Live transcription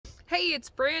Hey, it's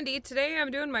Brandy. Today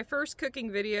I'm doing my first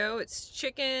cooking video. It's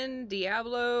chicken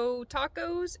Diablo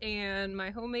tacos and my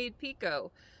homemade pico.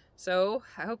 So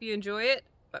I hope you enjoy it.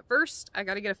 But first I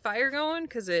gotta get a fire going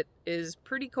because it is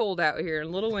pretty cold out here and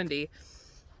a little windy.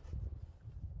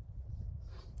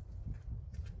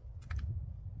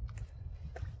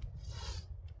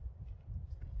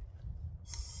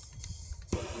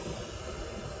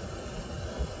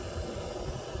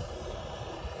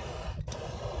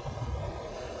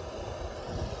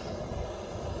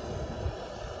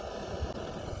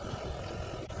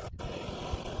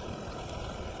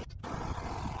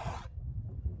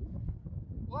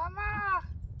 Voila!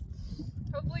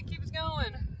 Hopefully it keeps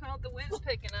going. I hope the wind's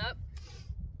picking up.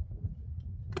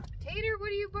 Tater, what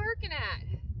are you barking at?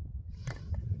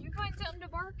 You find something to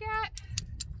bark at?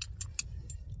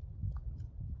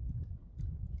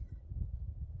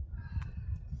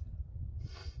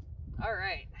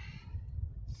 Alright.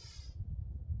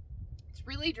 It's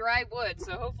really dry wood,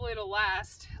 so hopefully it'll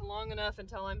last long enough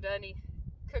until I'm done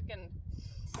cooking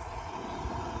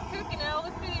all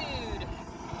the food.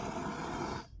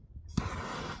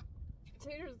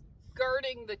 Tater's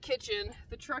guarding the kitchen,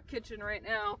 the truck kitchen right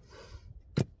now.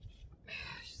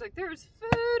 She's like, there's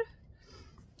food.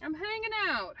 I'm hanging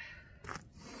out.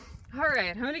 All right,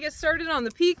 I'm gonna get started on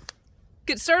the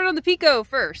pico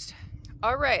first.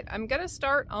 All right, I'm gonna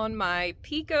start on my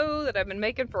pico that I've been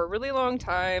making for a really long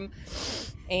time,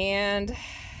 and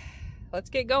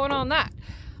let's get going on that.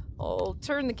 I'll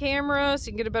turn the camera so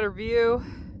you can get a better view.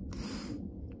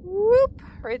 Whoop,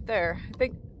 right there. I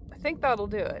think that'll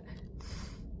do it.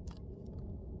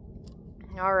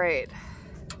 All right,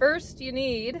 first you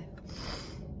need,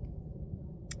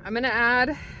 I'm not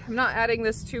adding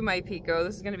this to my pico.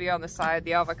 This is gonna be on the side,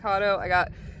 the avocado. I got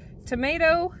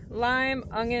tomato, lime,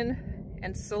 onion,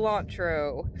 and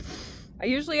cilantro. I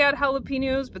usually add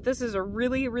jalapenos, but this is a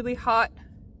really, really hot,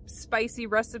 spicy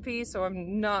recipe, so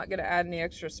I'm not gonna add any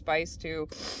extra spice to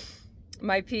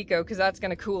my pico because that's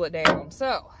gonna cool it down.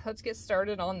 So let's get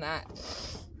started on that.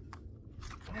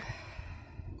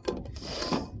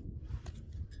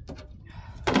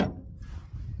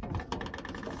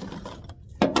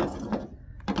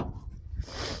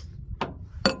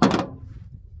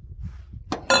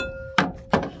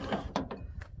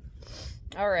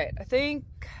 All right, I think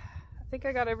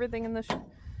I got everything in the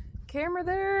camera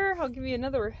there. I'll give you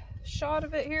another shot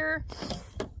of it here.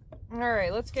 All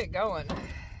right, let's get going.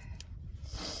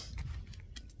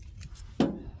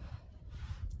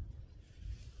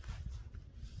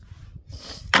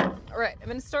 All right, I'm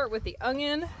gonna start with the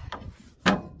onion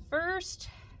first.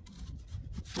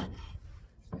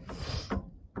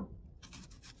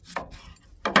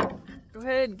 Go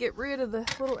ahead and get rid of the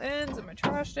little ends of my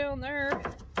trash down there.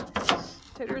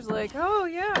 Tater's like, oh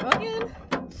yeah, onion.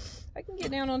 I can get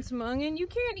down on some onion. You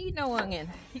can't eat no onion.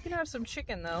 You can have some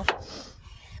chicken though.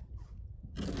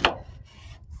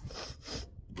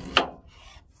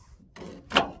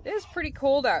 It is pretty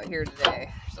cold out here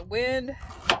today. There's a wind.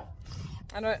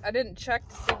 I didn't check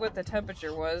to see what the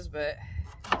temperature was, but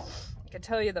I can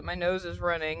tell you that my nose is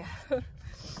running.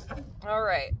 All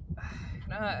right,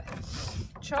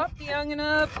 chop the onion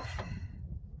up.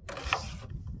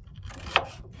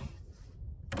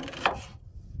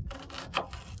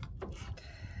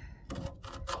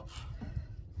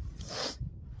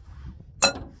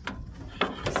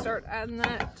 Start adding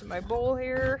that to my bowl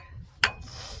here.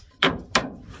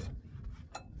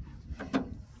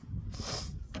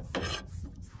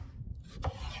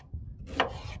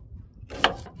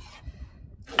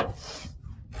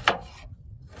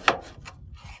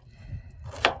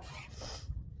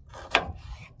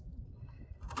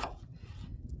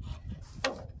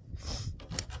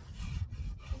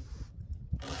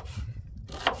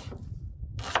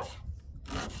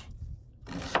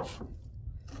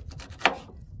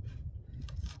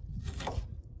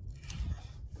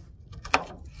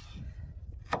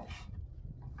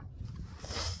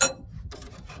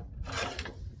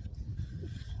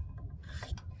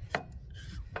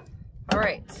 All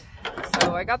right,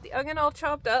 so I got the onion all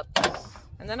chopped up,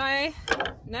 and then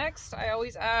next I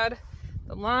always add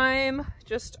the lime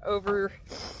just over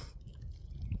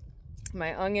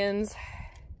my onions.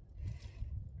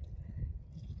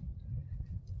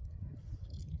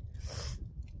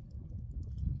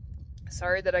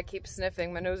 Sorry that I keep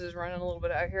sniffing, my nose is running a little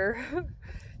bit out here.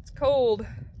 It's cold.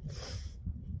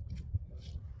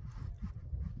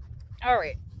 All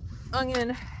right,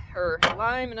 lime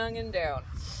and onion down.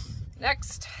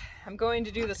 Next, I'm going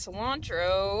to do the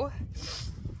cilantro.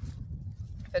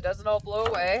 If it doesn't all blow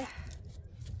away.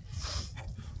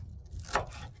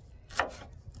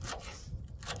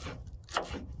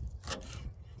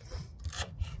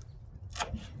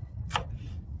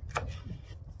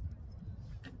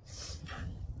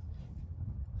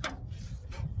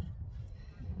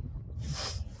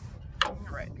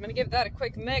 I'm gonna give that a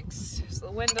quick mix so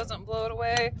the wind doesn't blow it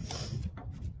away.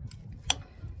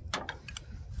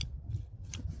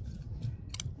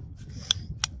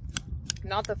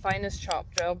 Not the finest chop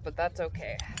job, but that's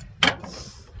okay.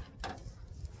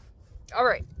 All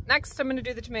right, next I'm gonna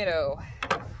do the tomato.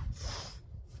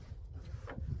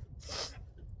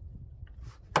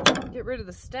 Get rid of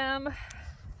the stem.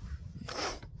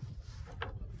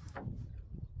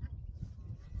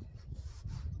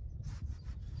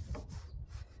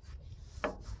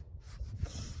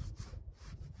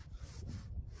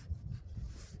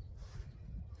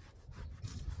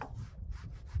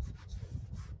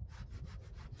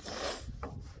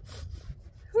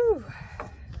 Whew.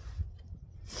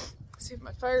 See if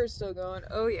my fire is still going.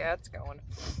 Oh yeah, it's going.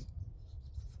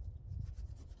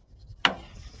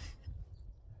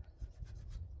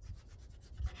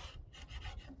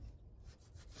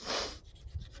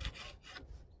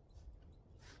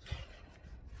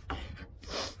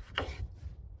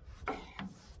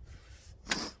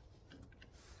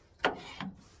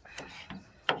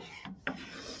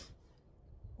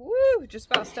 Woo!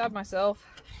 Just about stabbed myself.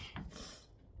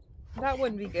 That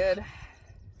wouldn't be good.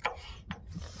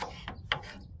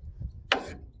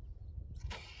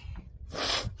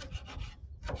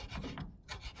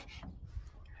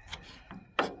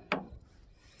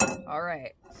 All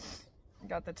right,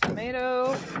 got the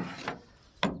tomato.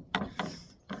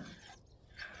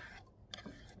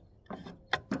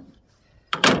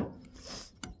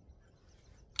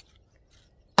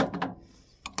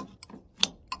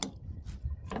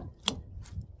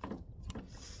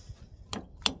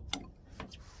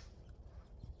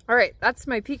 All right, that's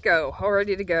my pico, all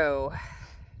ready to go.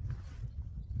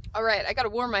 All right, I gotta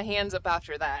warm my hands up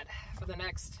after that for the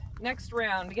next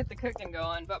round to get the cooking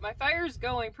going, but my fire's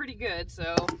going pretty good,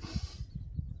 so.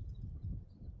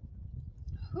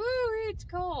 Whoo, it's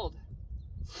cold.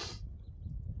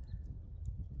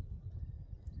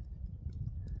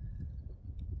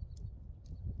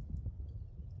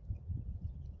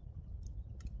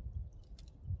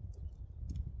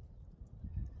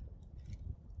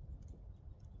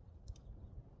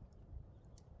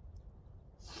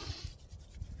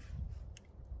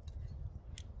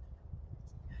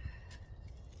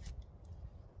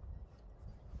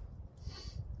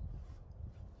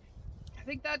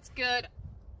 I think that's good.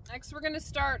 Next we're gonna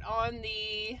start on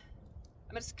I'm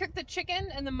gonna cook the chicken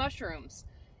and the mushrooms,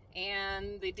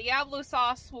 and the Diablo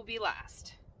sauce will be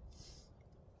last.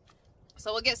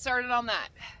 So we'll get started on that.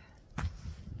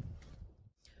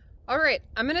 All right,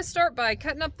 I'm gonna start by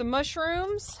cutting up the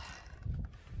mushrooms,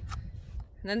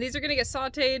 and then these are gonna get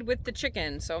sauteed with the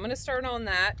chicken. So I'm gonna start on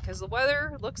that because the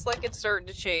weather looks like it's starting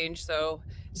to change. So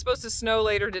it's supposed to snow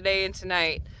later today and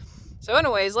tonight. So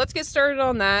anyways, let's get started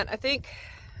on that. I think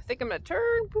I'm gonna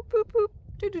turn, boop, boop, boop,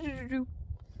 doo, doo, doo, doo, doo.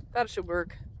 That should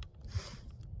work.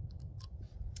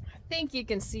 I think you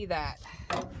can see that.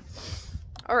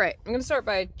 All right, I'm gonna start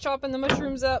by chopping the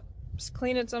mushrooms up, just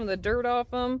cleaning some of the dirt off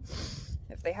them,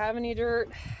 if they have any dirt.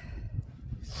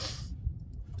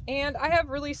 And I have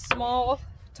really small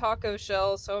taco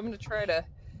shells, so I'm gonna try to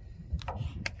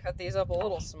cut these up a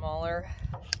little smaller.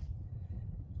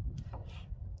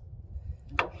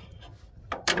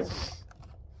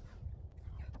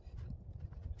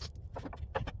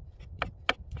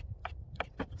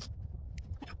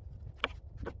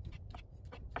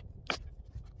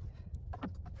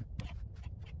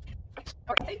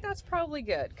 I think that's probably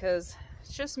good because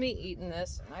it's just me eating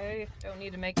this and I don't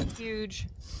need to make a huge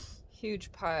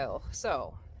pile.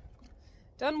 So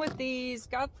done with these,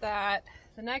 got that.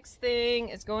 The next thing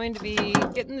is going to be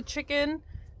getting the chicken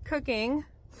cooking.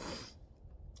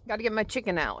 Got to get my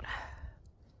chicken out.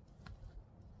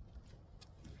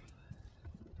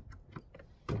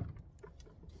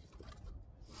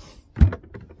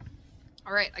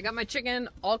 All right, I got my chicken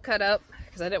all cut up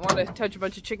because I didn't want to touch a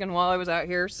bunch of chicken while I was out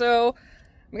here. So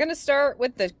I'm gonna start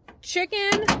with the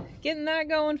chicken, getting that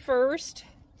going first.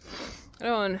 I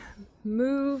don't want to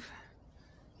move,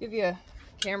 give you a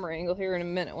camera angle here in a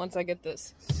minute once I get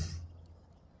this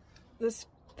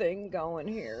thing going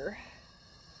here.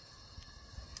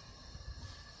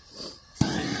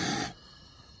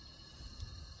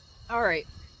 All right,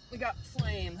 we got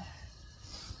flame.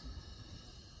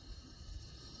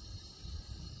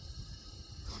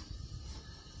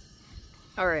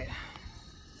 All right.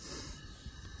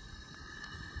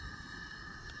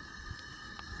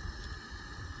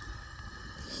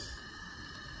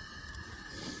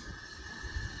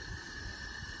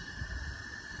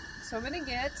 So I'm gonna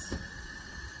get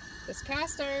this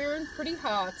cast iron pretty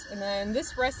hot, and then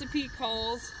this recipe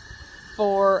calls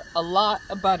for a lot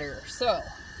of butter. So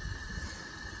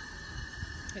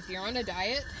if you're on a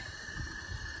diet,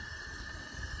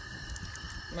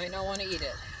 Might not want to eat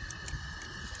it.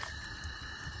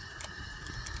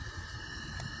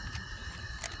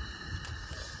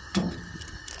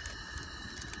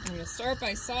 I'm going to start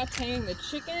by sauteing the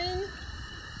chicken.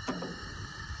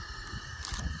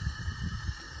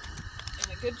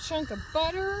 And a good chunk of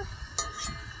butter.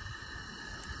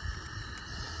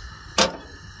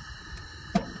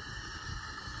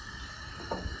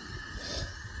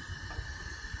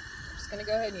 Just going to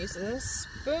go ahead and use this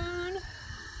spoon.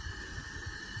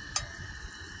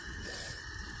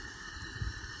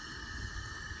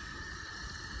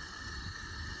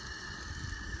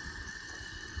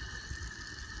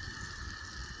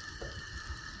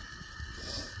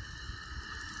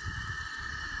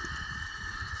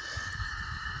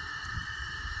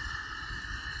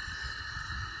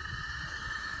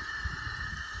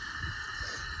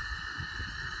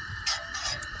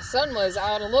 The sun was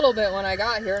out a little bit when I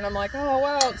got here, and I'm like, oh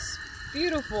wow, it's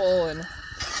beautiful, and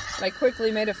I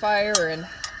quickly made a fire, and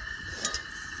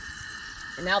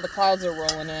now the clouds are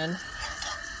rolling in.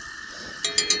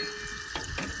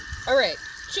 Alright,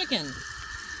 chicken.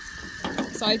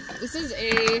 So this is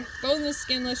a boneless,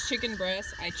 skinless chicken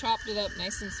breast. I chopped it up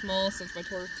nice and small since my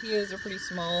tortillas are pretty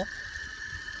small.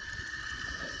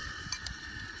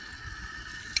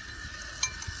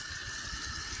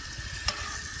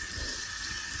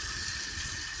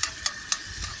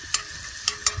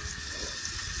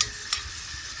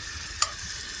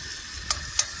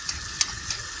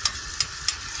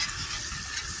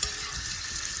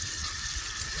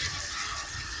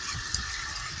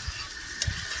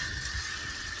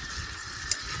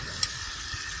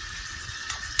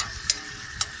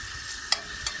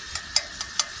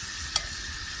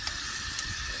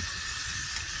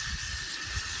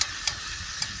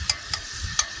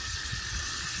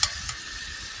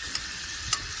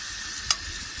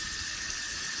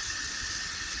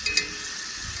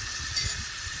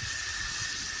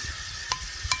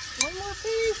 One more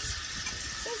piece.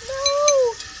 Says no.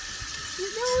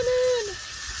 You're going in.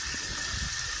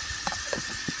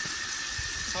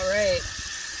 All right.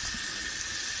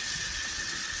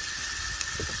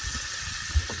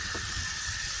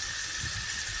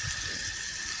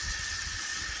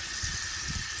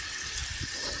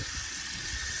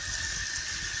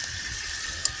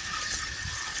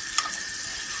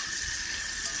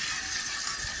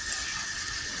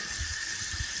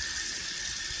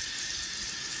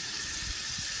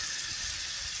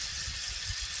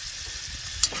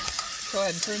 Go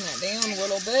ahead and turn that down a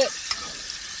little bit.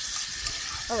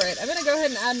 Alright, I'm going to go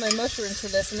ahead and add my mushrooms to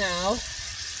this now.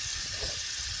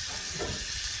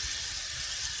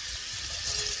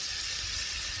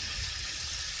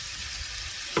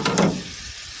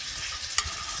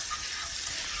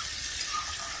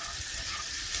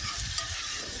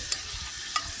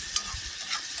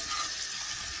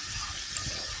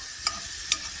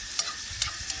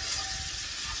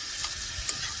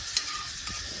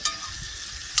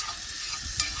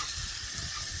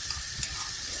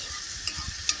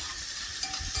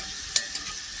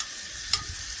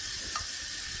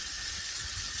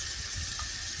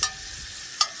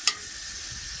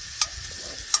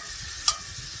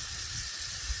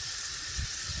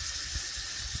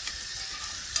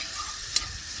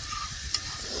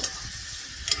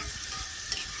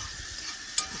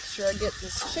 Sure I get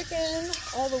this chicken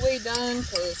all the way done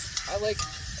because I like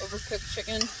overcooked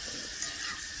chicken.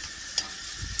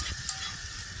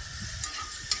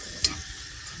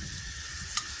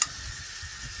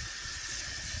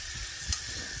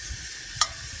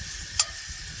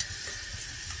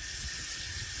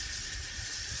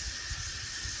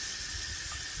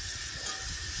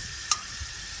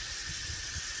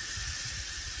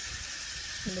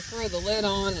 I'm going to throw the lid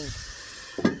on and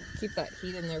keep that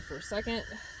heat in there for a second.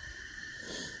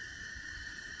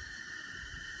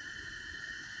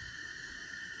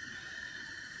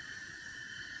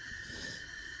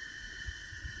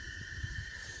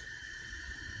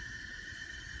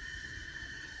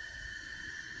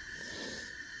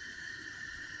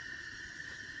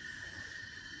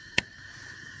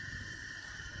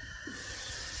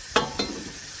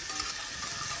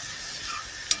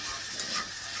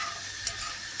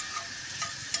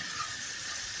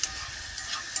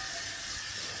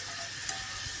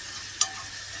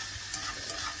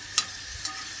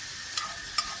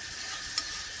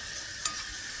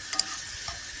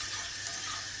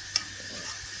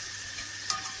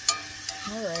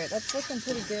 Alright, that's looking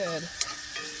pretty good.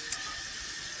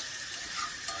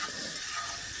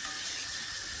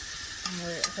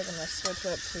 Alright, I think I'm going to switch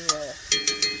up to a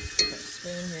different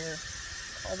spoon here.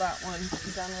 Call that one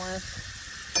done with.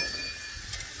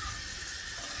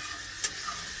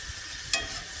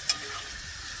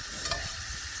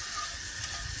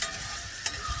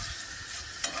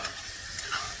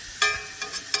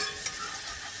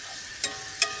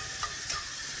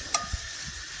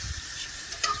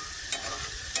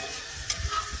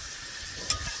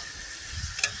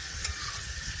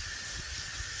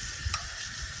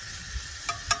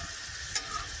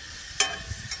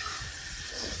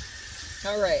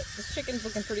 Alright, this chicken's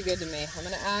looking pretty good to me. I'm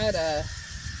gonna add a,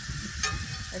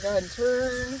 I go ahead and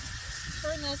turn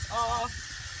this off.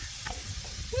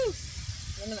 Whew.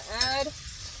 I'm gonna add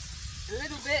a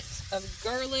little bit of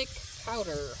garlic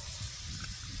powder.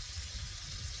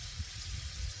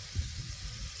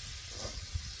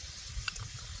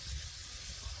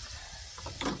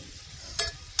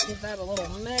 Give that a little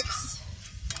mix.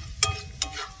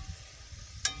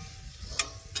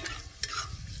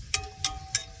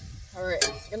 Alright,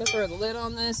 I'm gonna throw the lid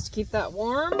on this to keep that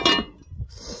warm.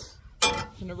 I'm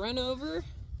gonna run over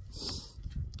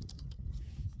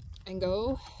and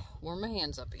go warm my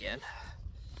hands up again.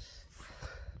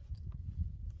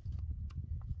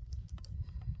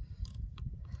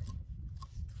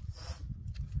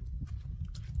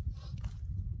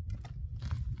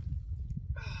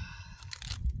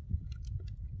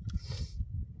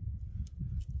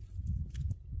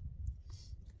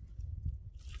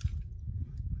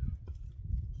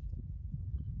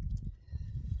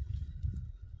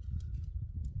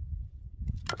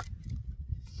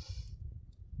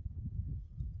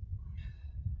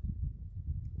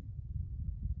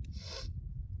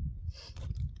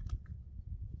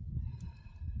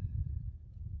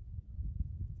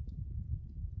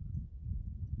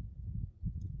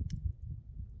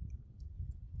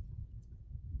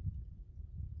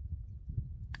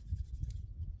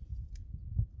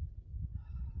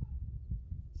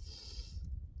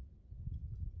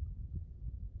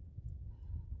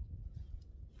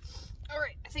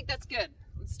 Alright, I think that's good.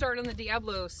 Let's start on the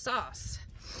Diablo sauce.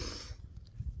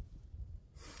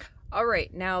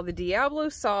 Alright, now the Diablo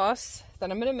sauce that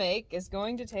I'm going to make is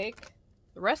going to take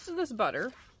the rest of this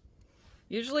butter.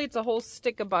 Usually it's a whole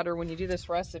stick of butter when you do this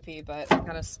recipe, but I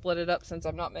kind of split it up since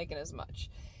I'm not making as much.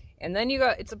 And then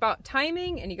it's about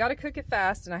timing, and you got to cook it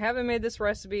fast, and I haven't made this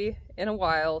recipe in a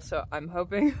while, so I'm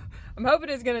hoping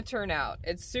it's going to turn out.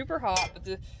 It's super hot, but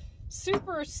the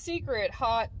super secret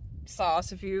hot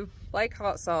sauce, if you like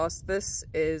hot sauce, this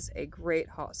is a great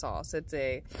hot sauce. It's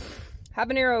a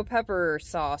habanero pepper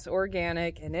sauce,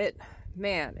 organic, and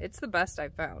it's the best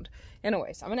I've found.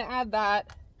 Anyways, I'm gonna add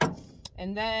that,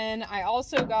 and then I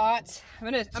also got,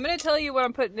 I'm gonna tell you what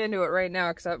I'm putting into it right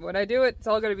now, because when I do it, it's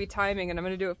all gonna be timing, and I'm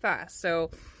gonna do it fast.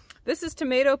 So this is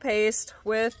tomato paste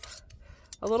with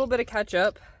a little bit of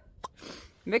ketchup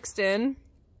mixed in,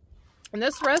 and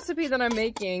this recipe that I'm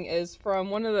making is from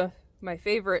one of my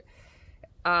favorite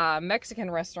Mexican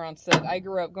restaurants that I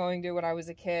grew up going to when I was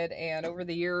a kid, and over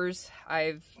the years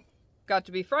I've got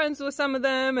to be friends with some of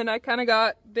them, and I kind of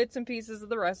got bits and pieces of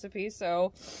the recipe.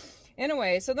 So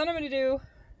anyway, so then I'm going to do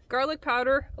garlic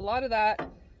powder, a lot of that.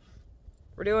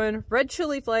 We're doing red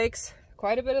chili flakes,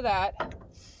 quite a bit of that.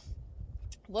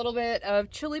 A little bit of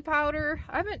chili powder.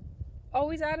 I haven't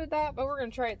always added that, but we're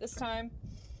going to try it this time.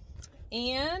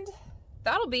 And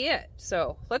that'll be it.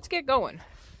 So let's get going.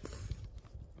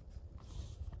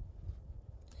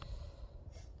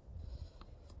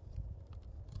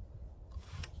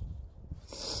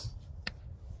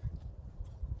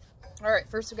 Alright,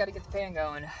 first we got to get the pan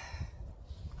going.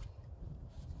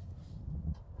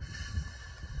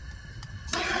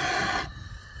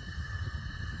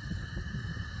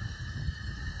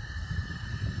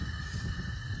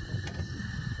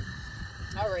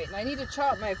 Alright, and I need to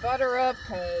chop my butter up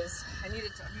because I need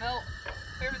it to melt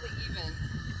fairly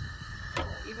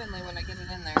evenly when I get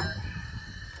it in there.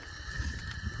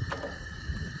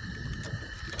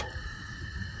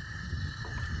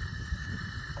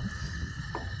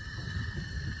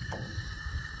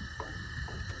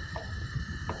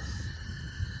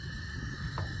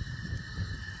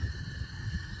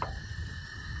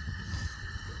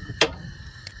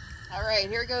 Alright,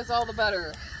 here goes all the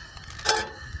butter.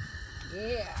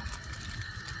 Yeah.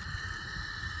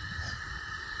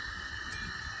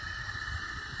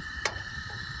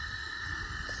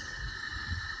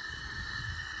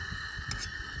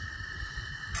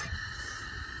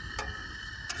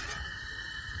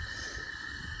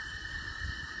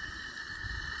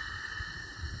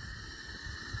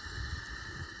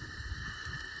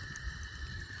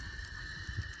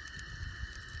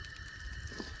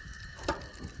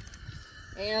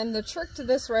 And the trick to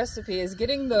this recipe is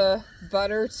getting the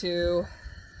butter to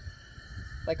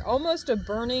like almost a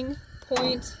burning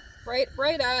point, right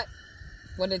at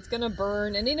when it's gonna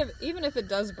burn. And even if it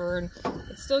does burn,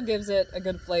 it still gives it a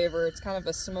good flavor. It's kind of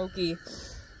a smoky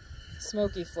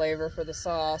flavor for the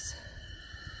sauce.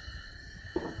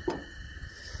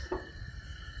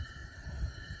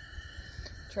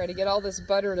 Try to get all this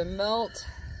butter to melt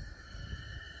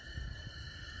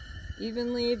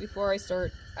evenly before I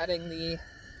start adding the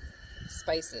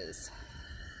spices.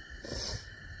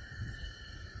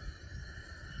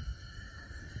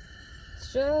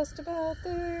 just about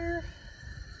there.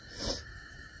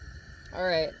 All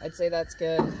right, I'd say that's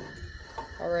good.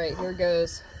 All right, here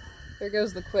goes. Here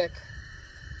goes the quick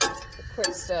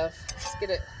stuff. Let's get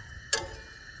it.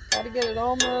 Got to get it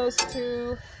almost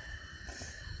to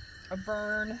a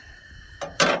burn.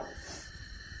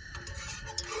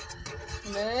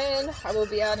 And then I will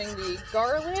be adding the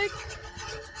garlic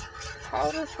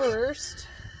powder first.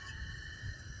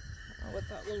 I don't know what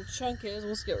that little chunk is.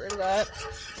 We'll just get rid of that.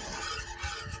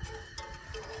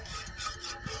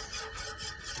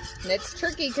 And it's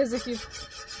tricky because if you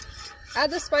add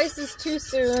the spices too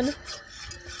soon,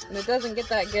 and it doesn't get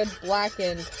that good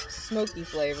blackened, smoky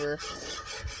flavor.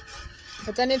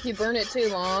 But then if you burn it too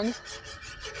long,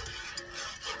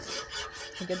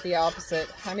 you get the opposite.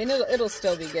 I mean, it'll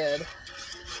still be good.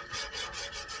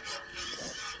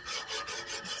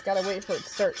 Just gotta wait for it to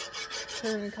start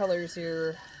turning colors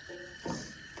here.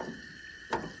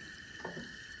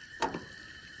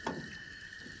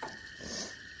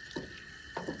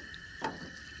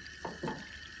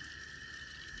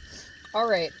 All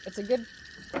right, it's a good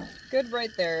right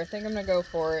there. I think I'm gonna go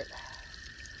for it.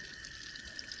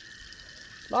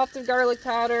 Lots of garlic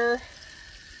powder,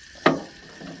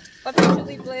 lots of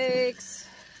chili flakes.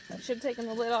 I should have taken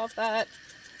the lid off that.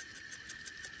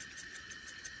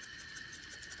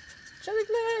 Chili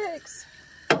flakes.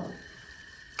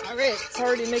 All right, it's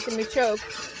already making me choke.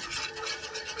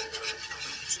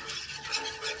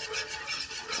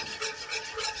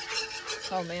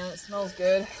 Oh man, it smells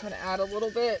good. I'm gonna add a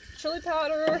little bit chili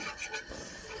powder.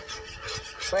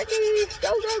 Quickie,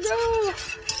 go, go, go.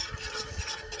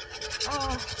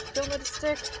 Oh, don't let it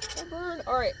stick. Don't burn.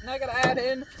 All right, now I gotta add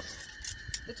in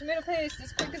the tomato paste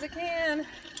as quick as I can.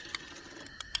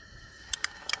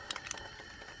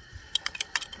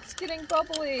 It's getting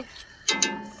bubbly.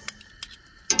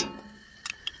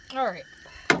 All right.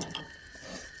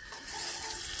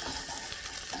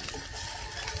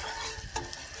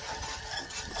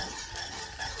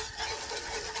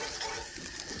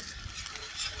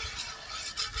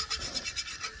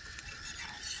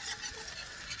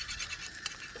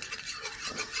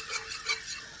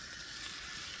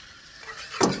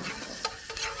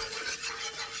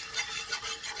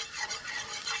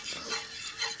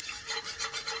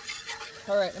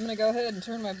 Alright, I'm going to go ahead and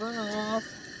turn my burner off.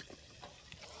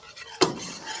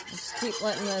 Just keep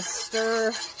letting this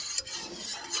stir.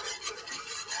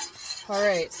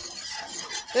 Alright,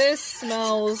 this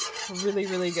smells really,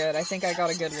 really good. I think I got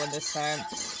a good one this time.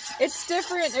 It's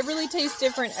different. It really tastes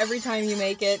different every time you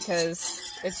make it because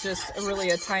it's just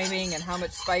really a timing and how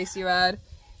much spice you add.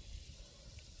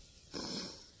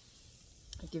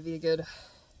 I'll give you a good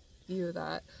view of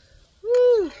that.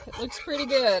 Woo! It looks pretty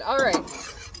good. Alright.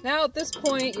 Now at this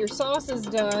point, your sauce is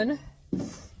done.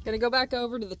 Gonna go back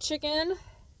over to the chicken,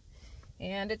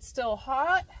 and it's still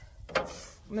hot.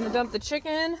 I'm gonna dump the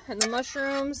chicken and the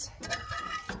mushrooms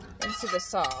into the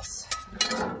sauce.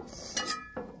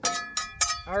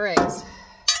 All right.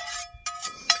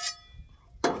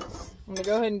 I'm gonna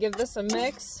go ahead and give this a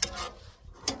mix.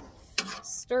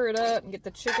 Stir it up and get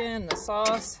the chicken and the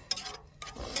sauce.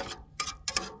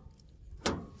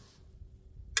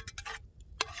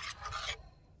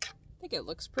 It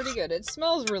looks pretty good. It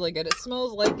smells really good. It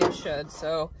smells like it should.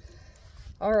 So,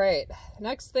 all right.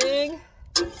 Next thing,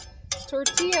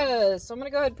 tortillas. So I'm gonna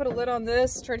go ahead and put a lid on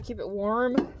this. Try to keep it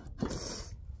warm. And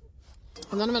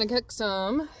then I'm gonna cook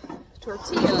some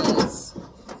tortillas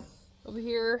over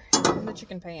here in the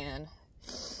chicken pan.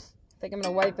 I think I'm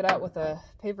gonna wipe it out with a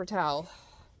paper towel.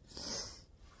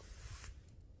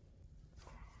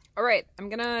 All right. I'm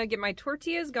gonna get my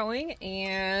tortillas going,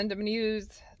 and I'm gonna use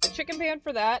the chicken pan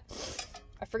for that.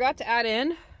 I forgot to add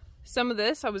in some of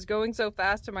this. I was going so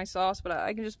fast in my sauce, but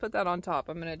I can just put that on top.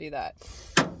 I'm gonna do that.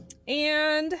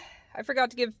 And I forgot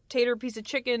to give Tater a piece of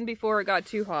chicken before it got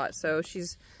too hot, so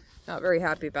she's not very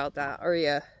happy about that. Are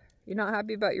you? You're not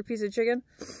happy about your piece of chicken?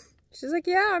 She's like,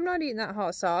 yeah, I'm not eating that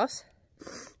hot sauce.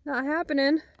 Not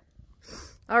happening.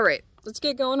 All right, let's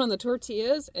get going on the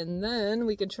tortillas, and then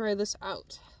we can try this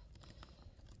out.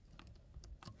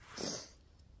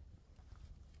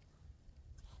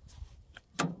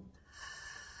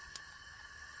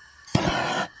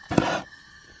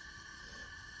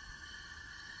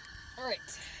 Alright,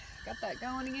 got that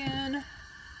going again.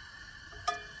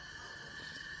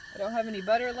 I don't have any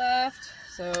butter left,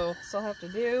 so still have to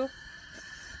do.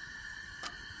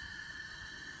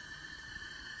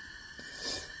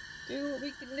 Do what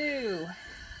we can do.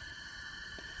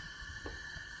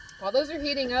 While those are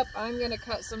heating up, I'm going to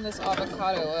cut some of this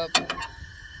avocado up.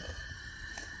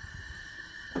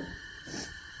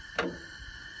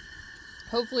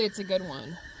 Hopefully it's a good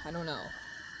one. I don't know.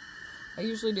 I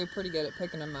usually do pretty good at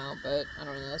picking them out, but I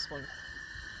don't know, this one,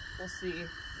 we'll see.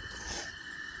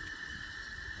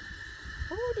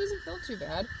 Oh, it doesn't feel too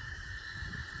bad.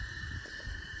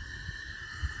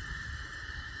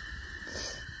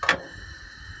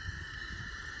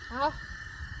 Ah,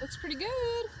 looks pretty good.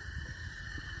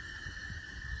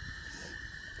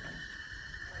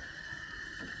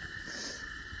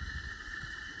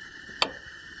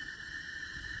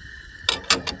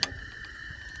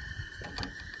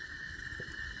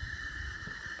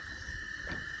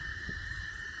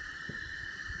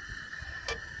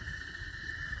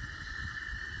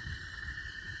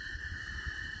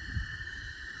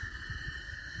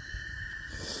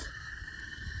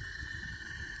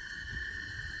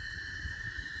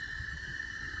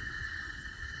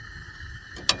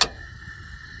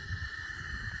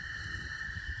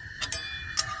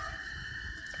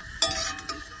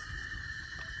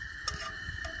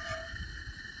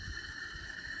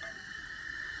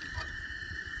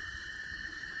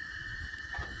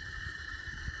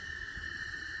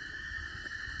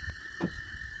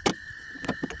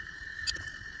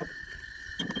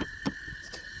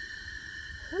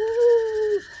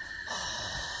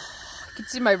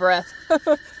 See my breath.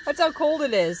 That's how cold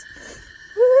it is.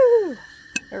 Woo!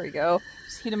 There we go.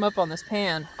 Just heat them up on this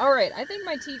pan. All right, I think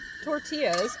my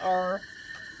tortillas are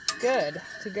good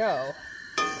to go.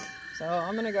 So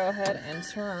I'm gonna go ahead and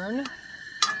turn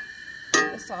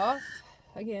this off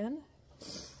again.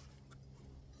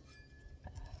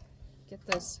 Get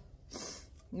this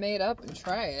made up and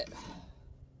try it.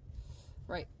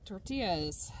 Right,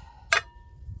 tortillas.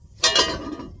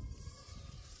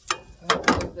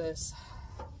 Move this.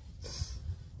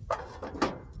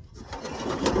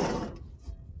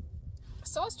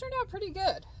 Sauce turned out pretty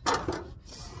good.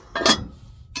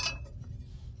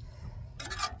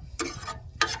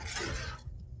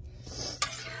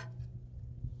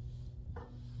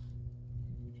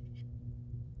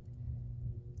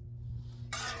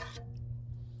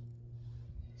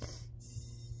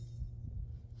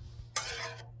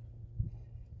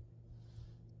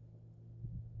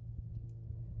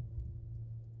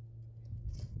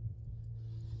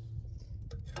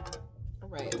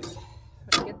 Right, I'm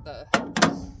gonna get the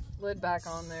lid back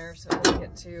on there so it doesn't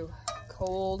get too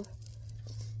cold.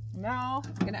 Now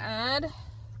I'm gonna add,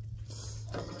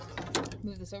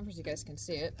 move this over so you guys can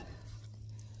see it.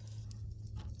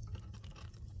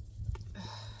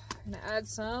 I'm gonna add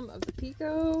some of the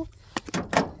pico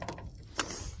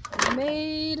I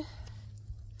made.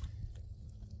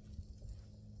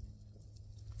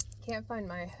 Can't find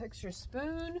my extra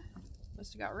spoon.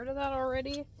 Must have got rid of that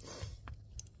already.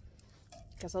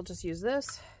 Guess I'll just use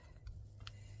this.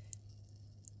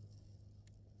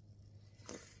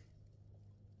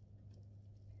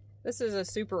 This is a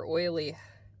super oily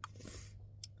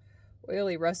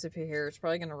recipe here. It's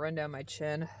probably gonna run down my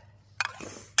chin,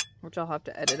 which I'll have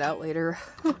to edit out later.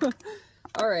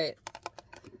 All right.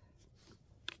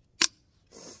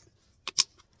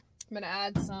 I'm gonna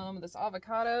add some of this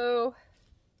avocado.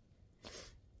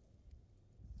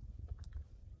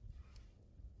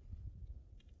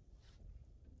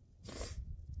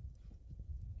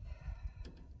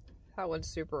 That one's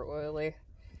super oily.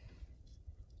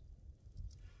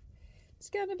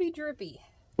 It's gonna be drippy.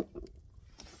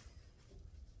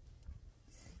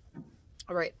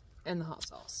 All right, and the hot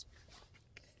sauce.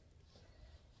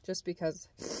 Just because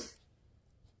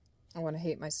I want to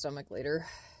hate my stomach later.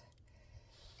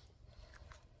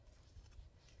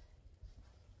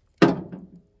 All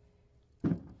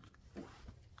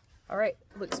right,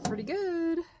 looks pretty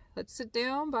good. Let's sit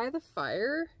down by the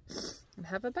fire and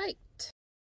have a bite.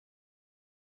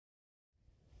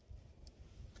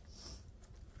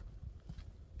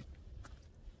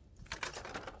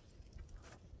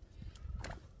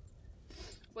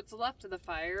 What's left of the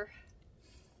fire?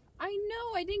 I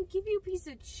know, I didn't give you a piece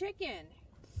of chicken.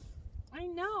 I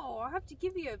know, I'll have to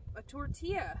give you a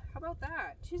tortilla. How about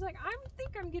that? She's like, I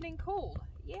think I'm getting cold.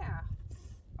 Yeah.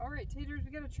 All right, Taters,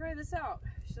 we gotta try this out.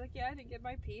 She's like, yeah, I didn't get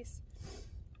my piece.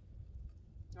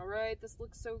 All right, this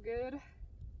looks so good.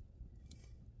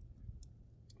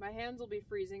 My hands will be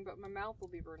freezing, but my mouth will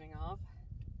be burning off.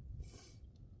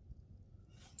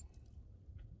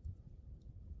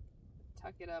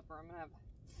 Tuck it up or I'm gonna have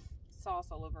sauce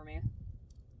all over me.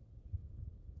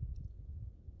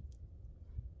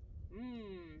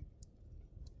 Mmm.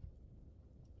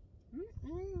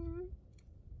 Mm-mm.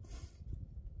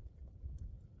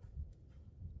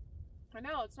 I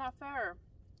know, it's not fair.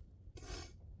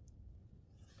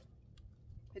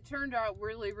 It turned out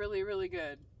really, really, really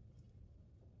good.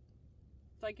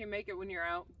 It's like you make it when you're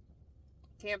out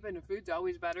camping and food's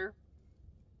always better.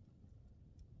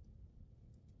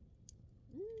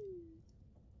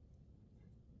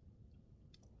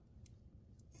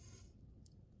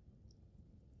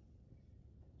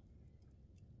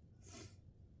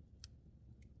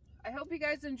 I hope you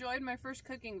guys enjoyed my first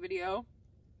cooking video.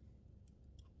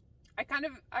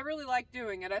 I really like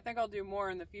doing it. I think I'll do more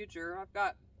in the future. I've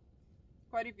got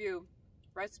quite a few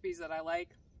recipes that I like,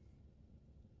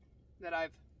 that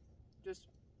I've just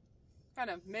kind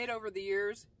of made over the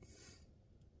years.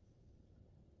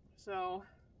 So,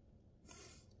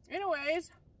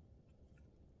 anyways,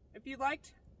 if you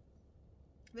liked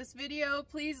this video,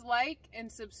 please like and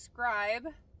subscribe,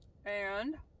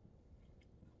 and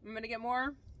I'm gonna get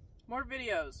more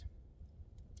videos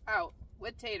out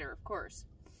with Tater, of course.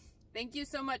 Thank you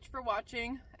so much for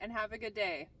watching, and have a good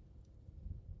day.